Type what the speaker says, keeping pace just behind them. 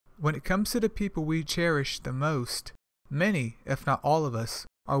When it comes to the people we cherish the most, many, if not all of us,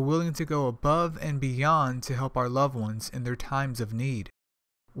 are willing to go above and beyond to help our loved ones in their times of need.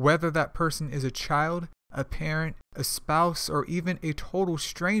 Whether that person is a child, a parent, a spouse, or even a total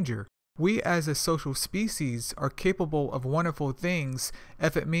stranger, we as a social species are capable of wonderful things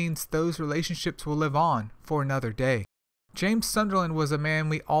if it means those relationships will live on for another day. James Sunderland was a man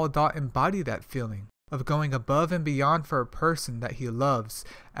we all thought embodied that feeling of going above and beyond for a person that he loves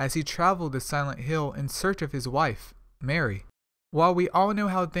as he traveled to Silent Hill in search of his wife, Mary. While we all know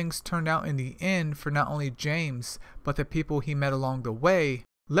how things turned out in the end for not only James, but the people he met along the way,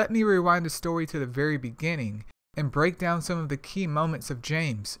 let me rewind the story to the very beginning and break down some of the key moments of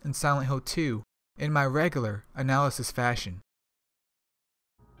James in Silent Hill 2 in my regular analysis fashion.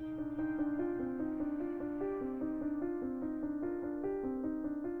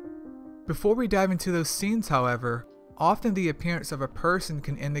 Before we dive into those scenes, however, often the appearance of a person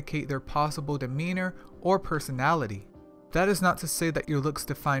can indicate their possible demeanor or personality. That is not to say that your looks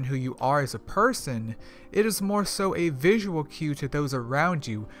define who you are as a person, it is more so a visual cue to those around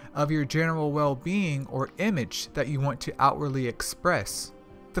you of your general well-being or image that you want to outwardly express.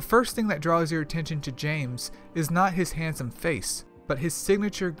 The first thing that draws your attention to James is not his handsome face, but his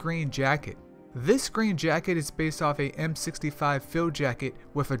signature green jacket. This green jacket is based off a M65 field jacket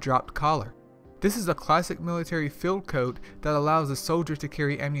with a dropped collar. This is a classic military field coat that allows a soldier to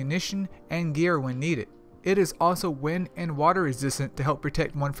carry ammunition and gear when needed. It is also wind and water resistant to help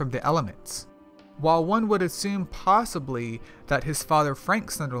protect one from the elements. While one would assume possibly that his father Frank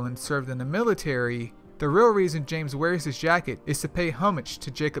Sunderland served in the military, the real reason James wears his jacket is to pay homage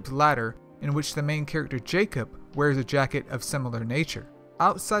to Jacob's ladder, in which the main character Jacob wears a jacket of similar nature.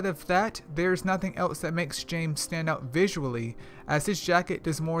 Outside of that, there's nothing else that makes James stand out visually, as his jacket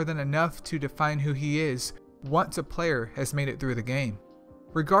does more than enough to define who he is once a player has made it through the game.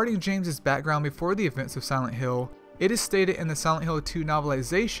 Regarding James's background before the events of Silent Hill, it is stated in the Silent Hill 2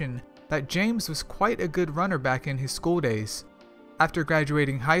 novelization that James was quite a good runner back in his school days. After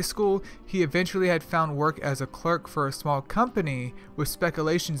graduating high school, he eventually had found work as a clerk for a small company, with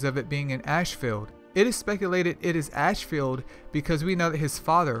speculations of it being in Ashfield. It is speculated it is Ashfield because we know that his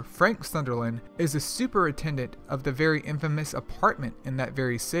father, Frank Sunderland, is a superintendent of the very infamous apartment in that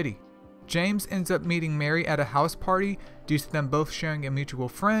very city. James ends up meeting Mary at a house party due to them both sharing a mutual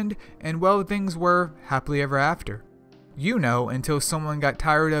friend, and well, things were happily ever after. You know, until someone got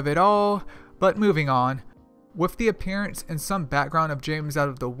tired of it all. But moving on. With the appearance and some background of James out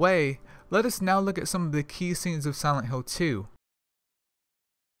of the way, let us now look at some of the key scenes of Silent Hill 2.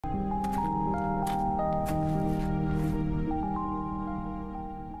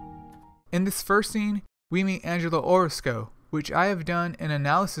 In this first scene, we meet Angela Orozco, which I have done an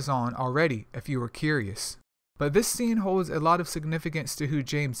analysis on already if you were curious. But this scene holds a lot of significance to who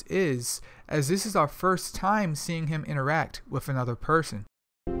James is, as this is our first time seeing him interact with another person.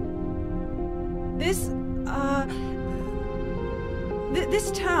 This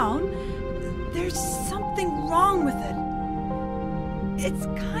town, there's something wrong with it. It's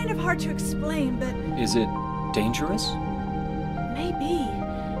kind of hard to explain, but... Is it dangerous? Maybe.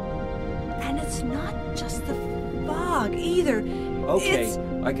 And it's not just the fog either. Okay,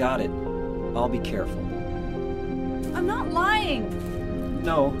 I got it. I'll be careful. I'm not lying.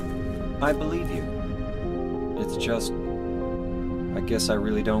 No, I believe you. It's just... I guess I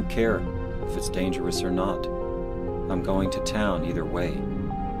really don't care if it's dangerous or not. I'm going to town either way.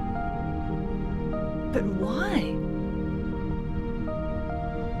 But why?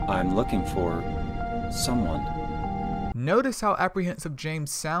 I'm looking for... someone. Notice how apprehensive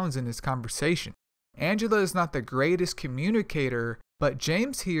James sounds in this conversation. Angela is not the greatest communicator, but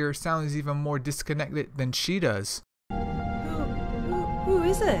James here sounds even more disconnected than she does. Who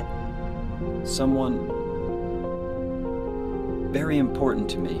is it? Someone very important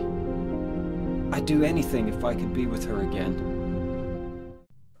to me. I'd do anything if I could be with her again.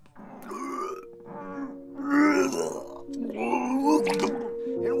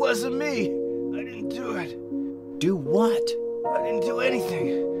 It wasn't me. I didn't do it. Do what? I didn't do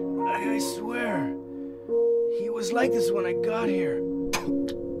anything. I swear. He was like this when I got here.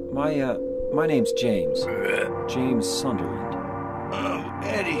 My name's James. James Sunderland.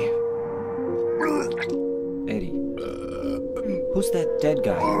 Eddie. Eddie. Who's that dead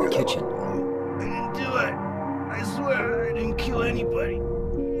guy in the kitchen? I didn't do it. I swear I didn't kill anybody.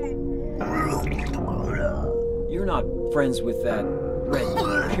 You're not friends with that red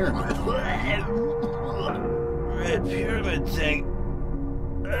pyramid thing. Red pyramid thing?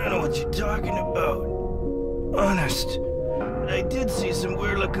 I don't know what you're talking about. Honest. But I did see some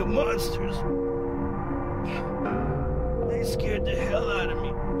weird looking monsters. They scared the hell out of me,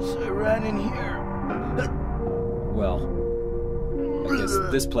 so ran in here. Well, I guess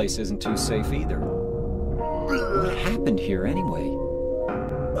this place isn't too safe either. What happened here anyway?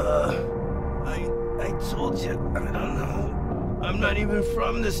 I told you, I don't know. I'm not even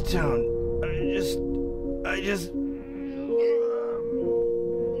from this town. I just...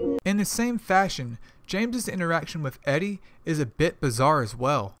 In the same fashion, James's interaction with Eddie is a bit bizarre as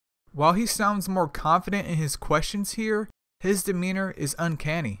well. While he sounds more confident in his questions here, his demeanor is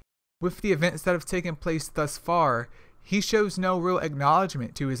uncanny. With the events that have taken place thus far, he shows no real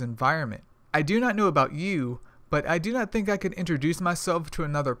acknowledgement to his environment. I do not know about you, but I do not think I could introduce myself to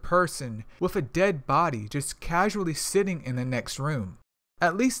another person with a dead body just casually sitting in the next room.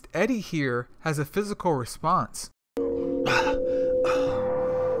 At least Eddie here has a physical response.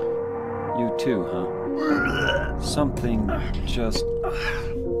 You too, huh? Something just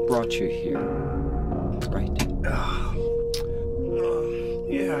brought you here, right?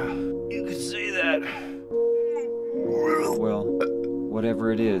 Yeah, you could say that. Well,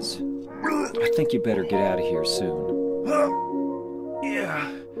 whatever it is, I think you better get out of here soon. Yeah,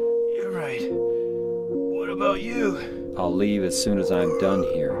 you're right. What about you? I'll leave as soon as I'm done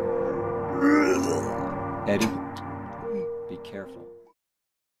here. Eddie, be careful.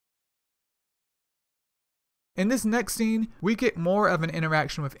 In this next scene, we get more of an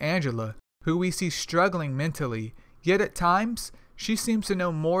interaction with Angela, who we see struggling mentally, yet at times, she seems to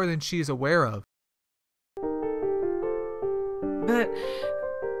know more than she is aware of. But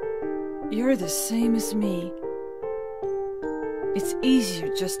you're the same as me. It's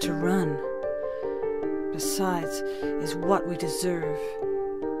easier just to run. Besides, is what we deserve.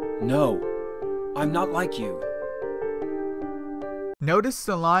 No, I'm not like you. Notice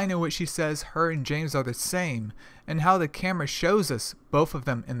the line in which she says her and James are the same, and how the camera shows us both of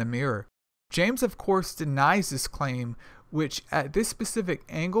them in the mirror. James of course denies this claim, which at this specific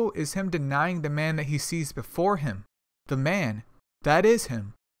angle is him denying the man that he sees before him. The man, that is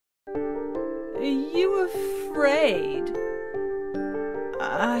him. You afraid?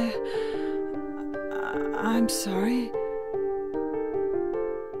 I'm sorry.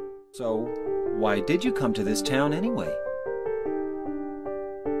 So, why did you come to this town anyway?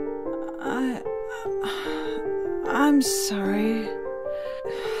 I'm sorry.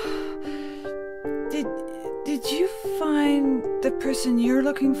 Did you find the person you're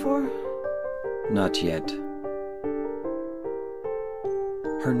looking for? Not yet.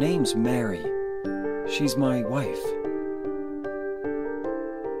 Her name's Mary. She's my wife.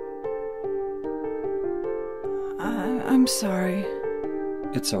 I'm sorry.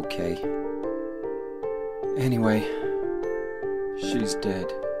 It's okay. Anyway, she's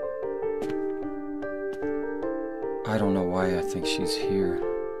dead. I don't know why I think she's here.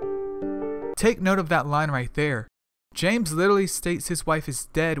 Take note of that line right there. James literally states his wife is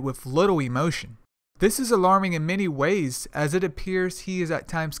dead with little emotion. This is alarming in many ways, as it appears he is at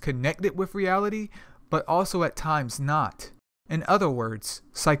times connected with reality, but also at times not. In other words,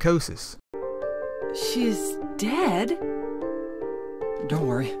 psychosis. She's dead? Don't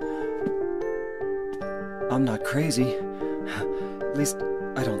worry. I'm not crazy. At least,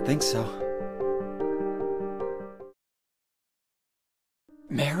 I don't think so.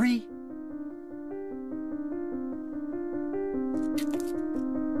 Mary?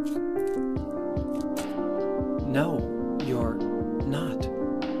 No, you're not.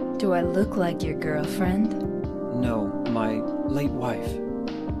 Do I look like your girlfriend? No, my late wife.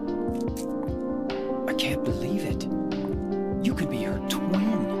 I can't believe it. You could be her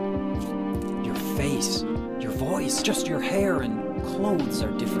twin. Your face, your voice, just your hair and clothes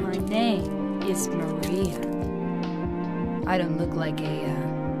are different. My name is Maria. I don't look like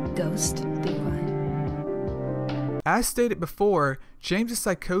a ghost, do I? As stated before, James's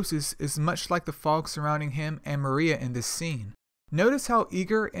psychosis is much like the fog surrounding him and Maria in this scene. Notice how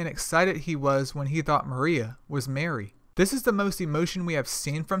eager and excited he was when he thought Maria was Mary. This is the most emotion we have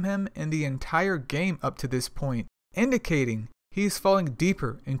seen from him in the entire game up to this point, indicating he is falling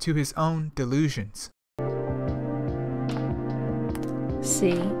deeper into his own delusions.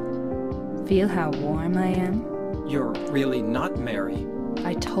 See? Feel how warm I am? You're really not Mary.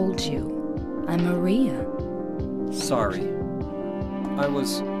 I told you, I'm Maria. Sorry. I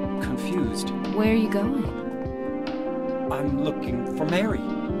was confused. Where are you going? I'm looking for Mary.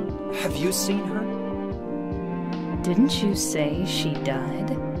 Have you seen her? Didn't you say she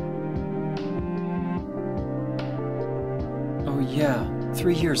died? Oh yeah,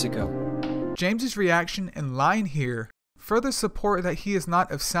 3 years ago. James's reaction and line here further support that he is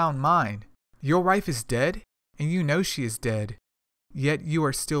not of sound mind. Your wife is dead, and you know she is dead. Yet you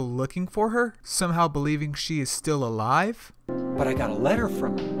are still looking for her, somehow believing she is still alive? But I got a letter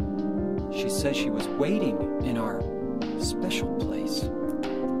from her. She says she was waiting in our special place.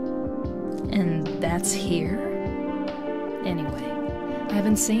 And that's here? Anyway, I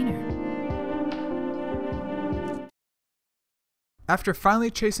haven't seen her. After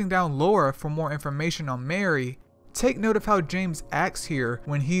finally chasing down Laura for more information on Mary, take note of how James acts here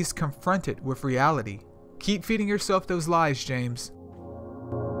when he's confronted with reality. Keep feeding yourself those lies, James.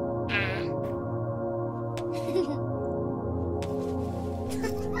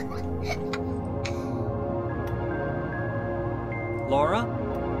 Laura?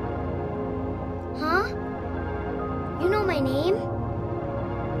 Huh? You know my name?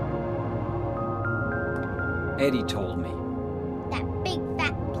 Eddie told me. That big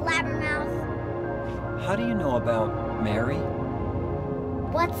fat blabbermouth. How do you know about Mary?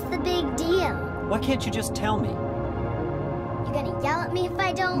 What's the big deal? Why can't you just tell me? You gonna yell at me if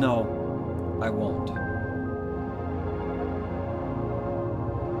I don't? No, I won't.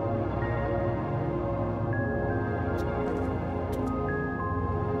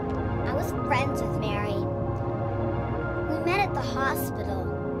 I was friends with Mary. We met at the hospital.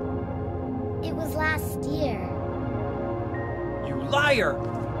 It was last year. You liar!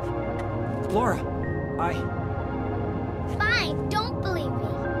 Laura, Fine, don't believe me.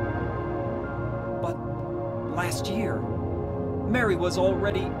 But last year, Mary was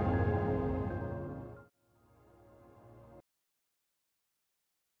already...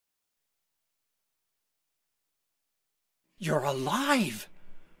 You're alive!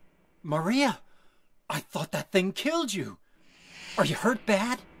 Maria, I thought that thing killed you. Are you hurt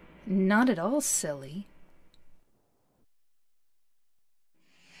bad? Not at all, silly.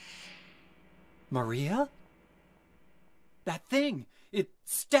 Maria? That thing, it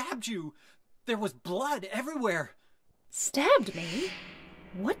stabbed you. There was blood everywhere. Stabbed me?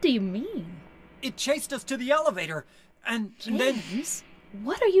 What do you mean? It chased us to the elevator, and then... James,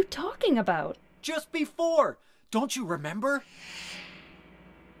 what are you talking about? Just before! Don't you remember?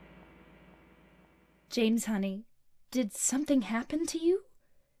 James, honey, did something happen to you?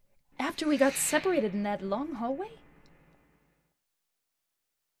 After we got separated in that long hallway?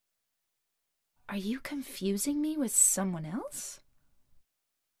 Are you confusing me with someone else?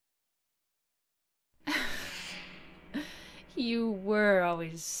 You were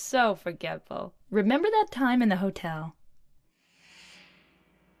always so forgetful. Remember that time in the hotel?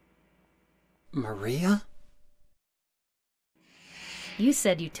 Maria? You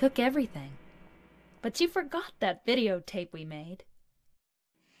said you took everything, but you forgot that videotape we made.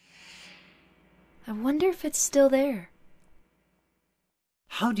 I wonder if it's still there.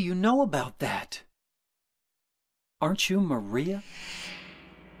 How do you know about that? Aren't you Maria?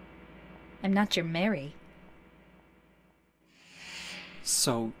 I'm not your Mary.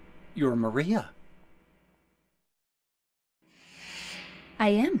 So, you're Maria? I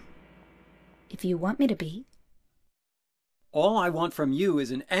am. If you want me to be. All I want from you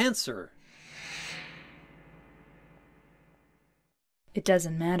is an answer. It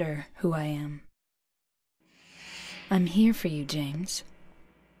doesn't matter who I am. I'm here for you, James.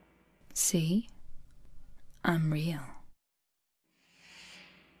 See? I'm real.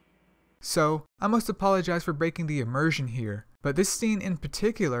 So, I must apologize for breaking the immersion here, but this scene in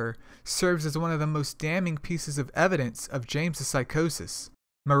particular serves as one of the most damning pieces of evidence of James's psychosis.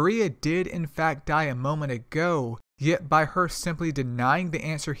 Maria did in fact die a moment ago, yet by her simply denying the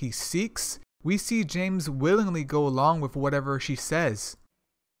answer he seeks, we see James willingly go along with whatever she says.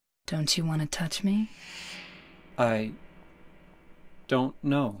 Don't you want to touch me? I don't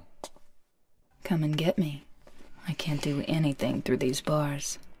know. Come and get me. I can't do anything through these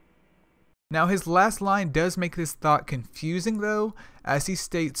bars. Now his last line does make this thought confusing though, as he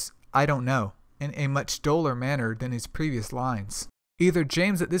states, I don't know, in a much duller manner than his previous lines. Either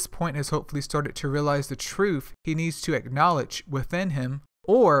James at this point has hopefully started to realize the truth he needs to acknowledge within him,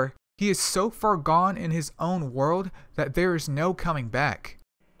 or he is so far gone in his own world that there is no coming back.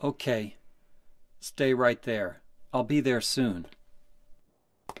 Okay. Stay right there. I'll be there soon.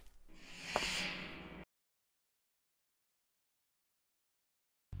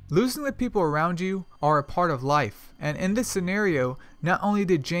 Losing the people around you are a part of life, and in this scenario, not only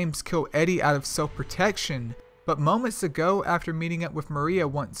did James kill Eddie out of self-protection, but moments ago after meeting up with Maria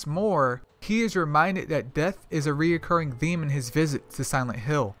once more, he is reminded that death is a reoccurring theme in his visits to Silent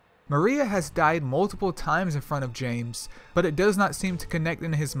Hill. Maria has died multiple times in front of James, but it does not seem to connect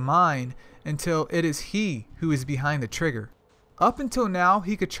in his mind until it is he who is behind the trigger. Up until now,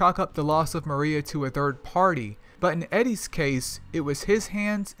 he could chalk up the loss of Maria to a third party, but in Eddie's case, it was his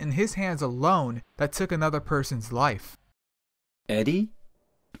hands and his hands alone that took another person's life. Eddie?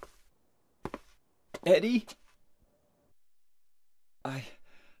 Eddie?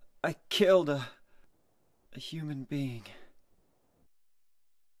 I killed a human being.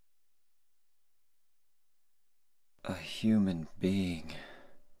 A human being.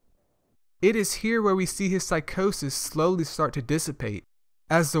 It is here where we see his psychosis slowly start to dissipate.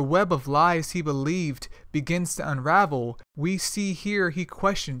 As the web of lies he believed begins to unravel, we see here he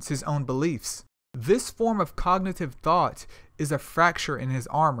questions his own beliefs. This form of cognitive thought is a fracture in his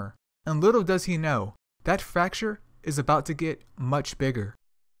armor, and little does he know, that fracture is about to get much bigger.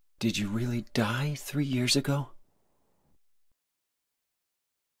 Did you really die 3 years ago?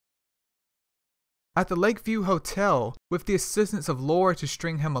 At the Lakeview Hotel, with the assistance of Laura to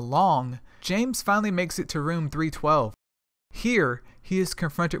string him along, James finally makes it to room 312. Here, he is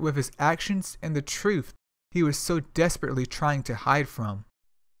confronted with his actions and the truth he was so desperately trying to hide from.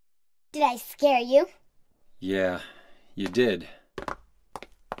 Did I scare you? Yeah, you did.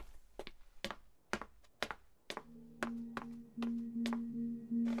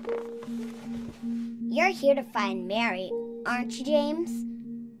 You're here to find Mary, aren't you, James?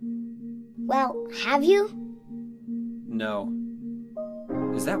 Well, have you? No.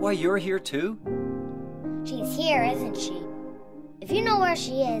 Is that why you're here too? She's here, isn't she? If you know where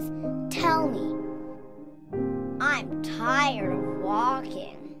she is, tell me. I'm tired of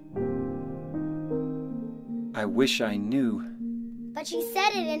walking. I wish I knew. But she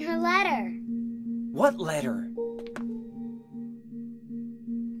said it in her letter. What letter?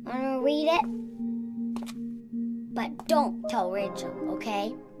 Wanna read it? But don't tell Rachel,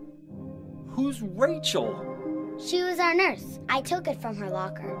 okay? Who's Rachel? She was our nurse. I took it from her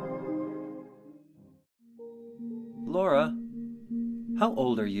locker. Laura, how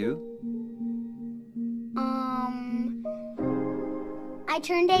old are you? I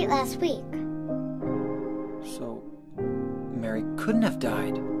turned 8 last week. So, Mary couldn't have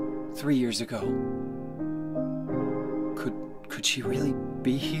died 3 years ago. Could she really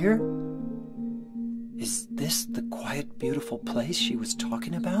be here? Is this the quiet, beautiful place she was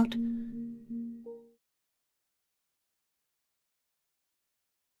talking about?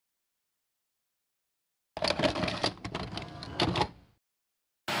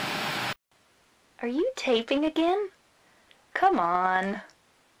 Are you taping again? Come on.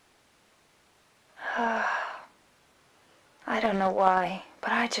 I don't know why,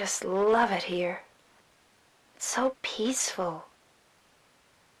 but I just love it here. It's so peaceful.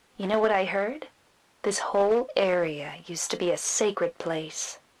 You know what I heard? This whole area used to be a sacred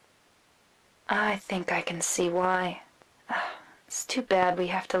place. I think I can see why. It's too bad we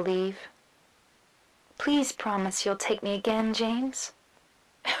have to leave. Please promise you'll take me again, James.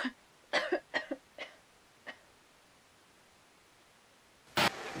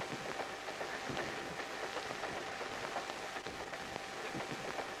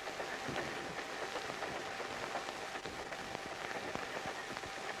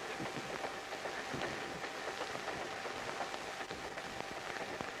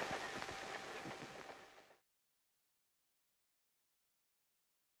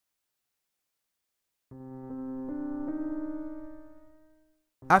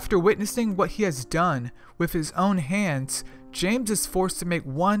 After witnessing what he has done with his own hands, James is forced to make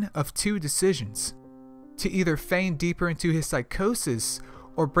one of two decisions: to either feign deeper into his psychosis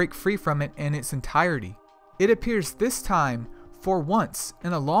or break free from it in its entirety. It appears this time, for once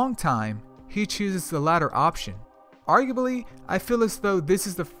in a long time, he chooses the latter option. Arguably, I feel as though this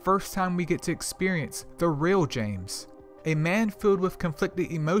is the first time we get to experience the real James, a man filled with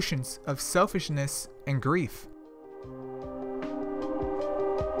conflicted emotions of selfishness and grief.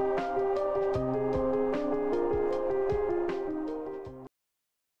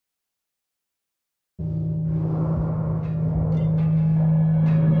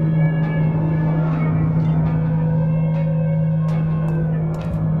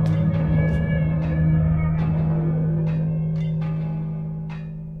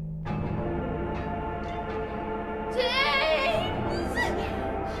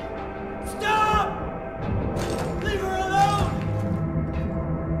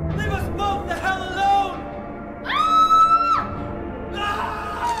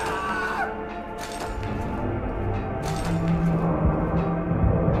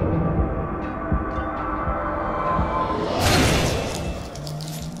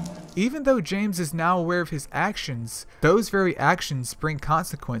 Even though James is now aware of his actions, those very actions bring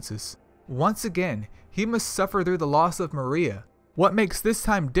consequences. Once again, he must suffer through the loss of Maria. What makes this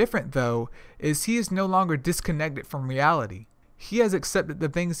time different, though, is he is no longer disconnected from reality. He has accepted the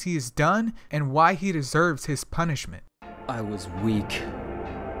things he has done and why he deserves his punishment. I was weak.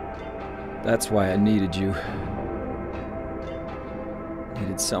 That's why I needed you.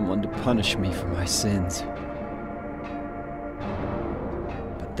 Needed someone to punish me for my sins.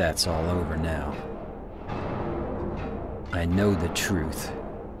 But That's all over now. I know the truth.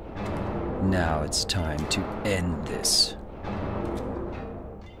 Now it's time to end this.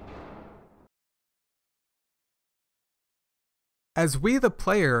 As we, the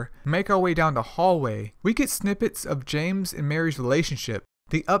player, make our way down the hallway, we get snippets of James and Mary's relationship,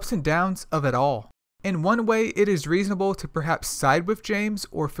 the ups and downs of it all. In one way, it is reasonable to perhaps side with James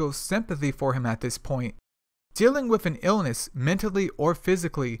or feel sympathy for him at this point. Dealing with an illness, mentally or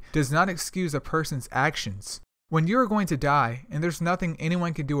physically, does not excuse a person's actions. When you are going to die, and there's nothing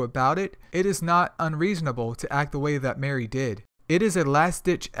anyone can do about it, it is not unreasonable to act the way that Mary did. It is a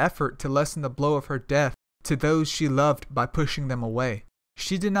last-ditch effort to lessen the blow of her death to those she loved by pushing them away.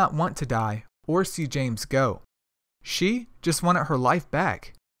 She did not want to die or see James go. She just wanted her life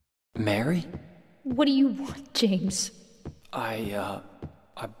back. Mary? What do you want, James? I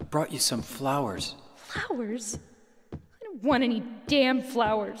brought you some flowers. Flowers? I don't want any damn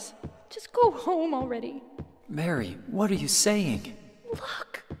flowers. Just go home already. Mary, what are you saying?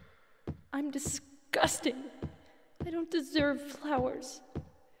 Look, I'm disgusting. I don't deserve flowers.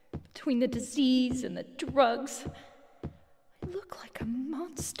 Between the disease and the drugs, I look like a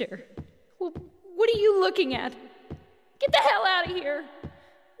monster. Well, what are you looking at? Get the hell out of here!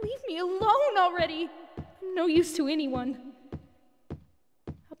 Leave me alone already! I'm no use to anyone.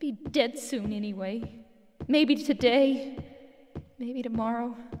 I'll be dead soon anyway. Maybe today, maybe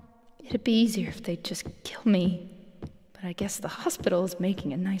tomorrow. It'd be easier if they'd just kill me. But I guess the hospital is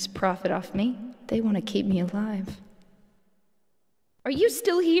making a nice profit off me. They want to keep me alive. Are you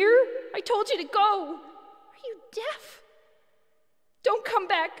still here? I told you to go. Are you deaf? Don't come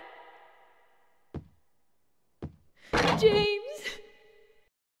back. James!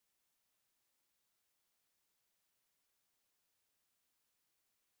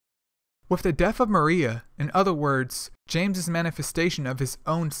 With the death of Maria, in other words, James's manifestation of his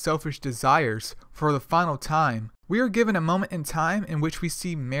own selfish desires for the final time, we are given a moment in time in which we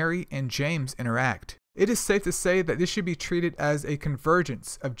see Mary and James interact. It is safe to say that this should be treated as a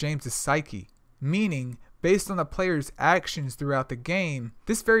convergence of James's psyche, meaning, based on the player's actions throughout the game,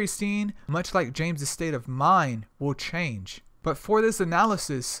 this very scene, much like James's state of mind, will change. But for this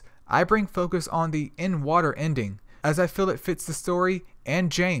analysis, I bring focus on the in-water ending, as I feel it fits the story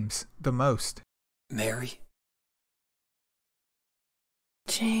and James the most. Mary?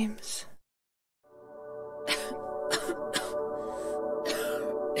 James.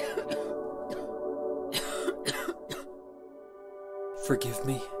 Forgive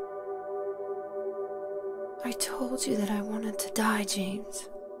me. I told you that I wanted to die, James.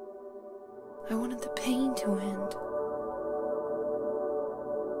 I wanted the pain to end.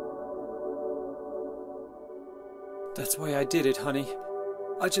 That's why I did it, honey.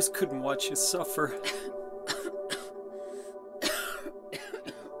 I just couldn't watch you suffer.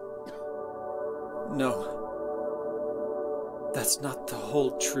 No. That's not the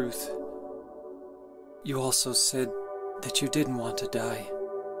whole truth. You also said that you didn't want to die.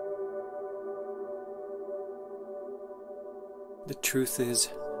 The truth is,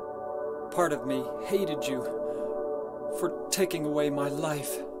 part of me hated you for taking away my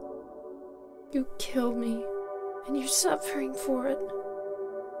life. You killed me, and you're suffering for it.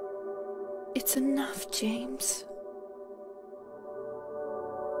 It's enough, James.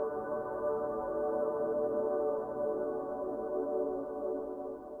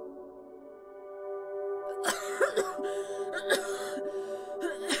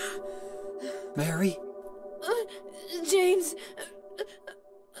 Mary? James.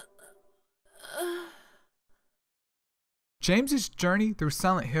 James's journey through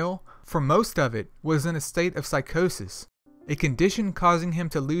Silent Hill, for most of it, was in a state of psychosis, a condition causing him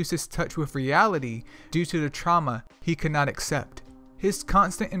to lose his touch with reality due to the trauma he could not accept. His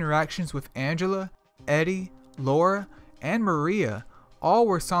constant interactions with Angela, Eddie, Laura, and Maria all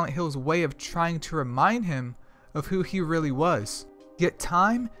were Silent Hill's way of trying to remind him of who he really was. Yet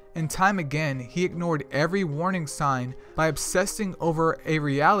time and time again, he ignored every warning sign by obsessing over a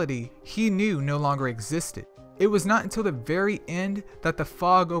reality he knew no longer existed. It was not until the very end that the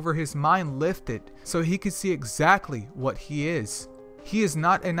fog over his mind lifted so he could see exactly what he is. He is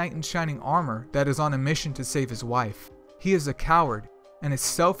not a knight in shining armor that is on a mission to save his wife. He is a coward and a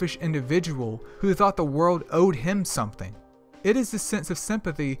selfish individual who thought the world owed him something. It is this sense of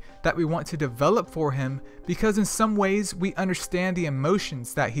sympathy that we want to develop for him because in some ways we understand the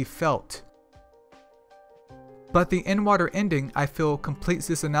emotions that he felt. But the in-water ending, I feel, completes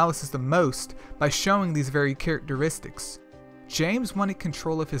this analysis the most by showing these very characteristics. James wanted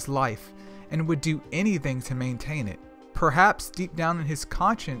control of his life and would do anything to maintain it. Perhaps deep down in his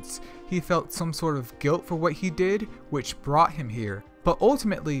conscience, he felt some sort of guilt for what he did, which brought him here. But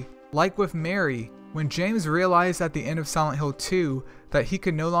ultimately, like with Mary, when James realized at the end of Silent Hill 2 that he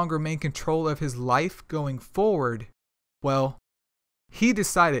could no longer maintain control of his life going forward, well, he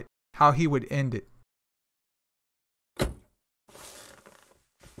decided how he would end it.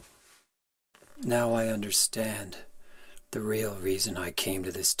 Now I understand the real reason I came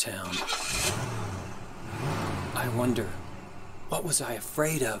to this town. I wonder, what was I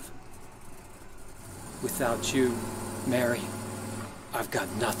afraid of? Without you, Mary, I've got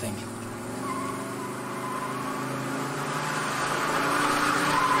nothing.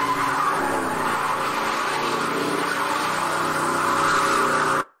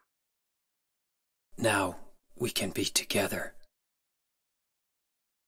 Now we can be together.